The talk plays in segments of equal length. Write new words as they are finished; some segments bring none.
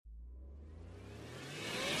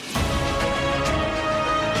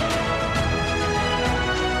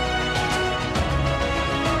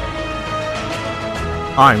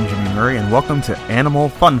I'm Jimmy Murray, and welcome to Animal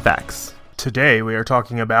Fun Facts. Today we are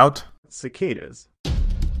talking about cicadas.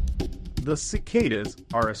 The cicadas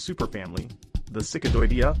are a superfamily, the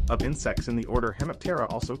Cicadoidea, of insects in the order Hemiptera,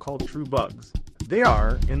 also called true bugs. They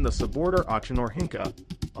are in the suborder Ochinoorhyncha,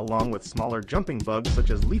 along with smaller jumping bugs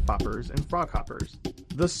such as leafhoppers and froghoppers.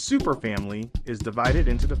 The superfamily is divided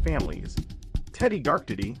into the families: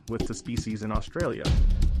 Teddygarctidae, with the species in Australia,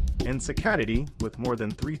 and Cicadidae, with more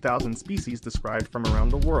than 3,000 species described from around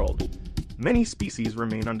the world. Many species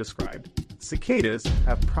remain undescribed. Cicadas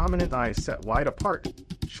have prominent eyes set wide apart,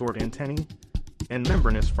 short antennae, and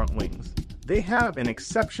membranous front wings. They have an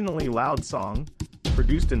exceptionally loud song,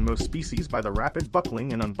 produced in most species by the rapid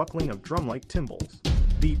buckling and unbuckling of drum-like tymbals.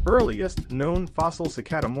 The earliest known fossil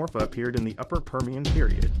cicadomorpha appeared in the Upper Permian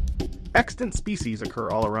period. Extant species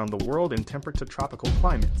occur all around the world in temperate to tropical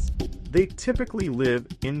climates. They typically live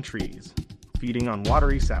in trees, feeding on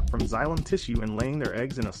watery sap from xylem tissue and laying their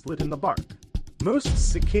eggs in a slit in the bark.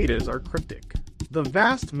 Most cicadas are cryptic. The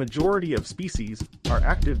vast majority of species are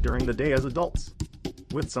active during the day as adults,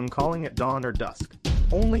 with some calling at dawn or dusk.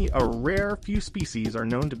 Only a rare few species are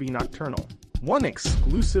known to be nocturnal. One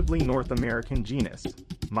exclusively North American genus,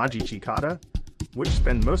 Cicada, which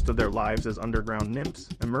spend most of their lives as underground nymphs,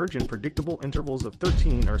 emerge in predictable intervals of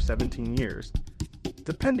 13 or 17 years,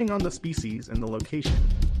 depending on the species and the location.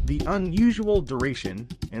 The unusual duration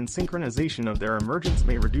and synchronization of their emergence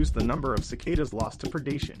may reduce the number of cicadas lost to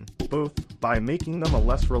predation, both by making them a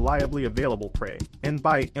less reliably available prey, and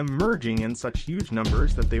by emerging in such huge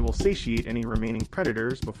numbers that they will satiate any remaining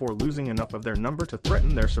predators before losing enough of their number to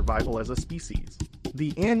threaten their survival as a species.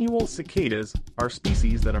 The annual cicadas are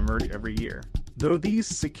species that emerge every year. Though these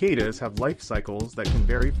cicadas have life cycles that can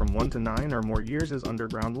vary from 1 to 9 or more years as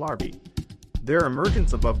underground larvae, their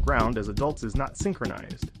emergence above ground as adults is not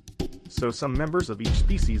synchronized, so some members of each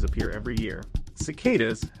species appear every year.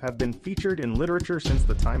 Cicadas have been featured in literature since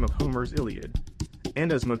the time of Homer's Iliad,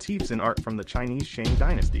 and as motifs in art from the Chinese Shang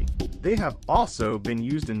dynasty. They have also been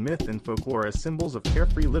used in myth and folklore as symbols of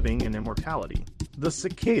carefree living and immortality. The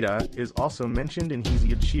cicada is also mentioned in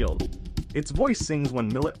Hesiod's Shield. Its voice sings when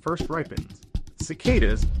millet first ripens.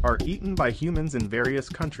 Cicadas are eaten by humans in various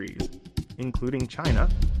countries, including China,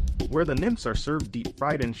 where the nymphs are served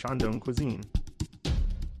deep-fried in Shandong cuisine.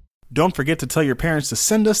 Don't forget to tell your parents to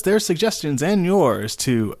send us their suggestions and yours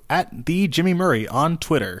to @TheJimmyMurray on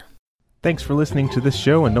Twitter. Thanks for listening to this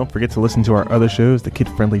show, and don't forget to listen to our other shows, the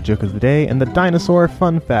Kid-Friendly Joke of the Day and the Dinosaur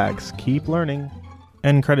Fun Facts. Keep learning.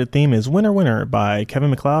 End credit theme is Winner Winner by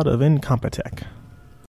Kevin MacLeod of Incompetech.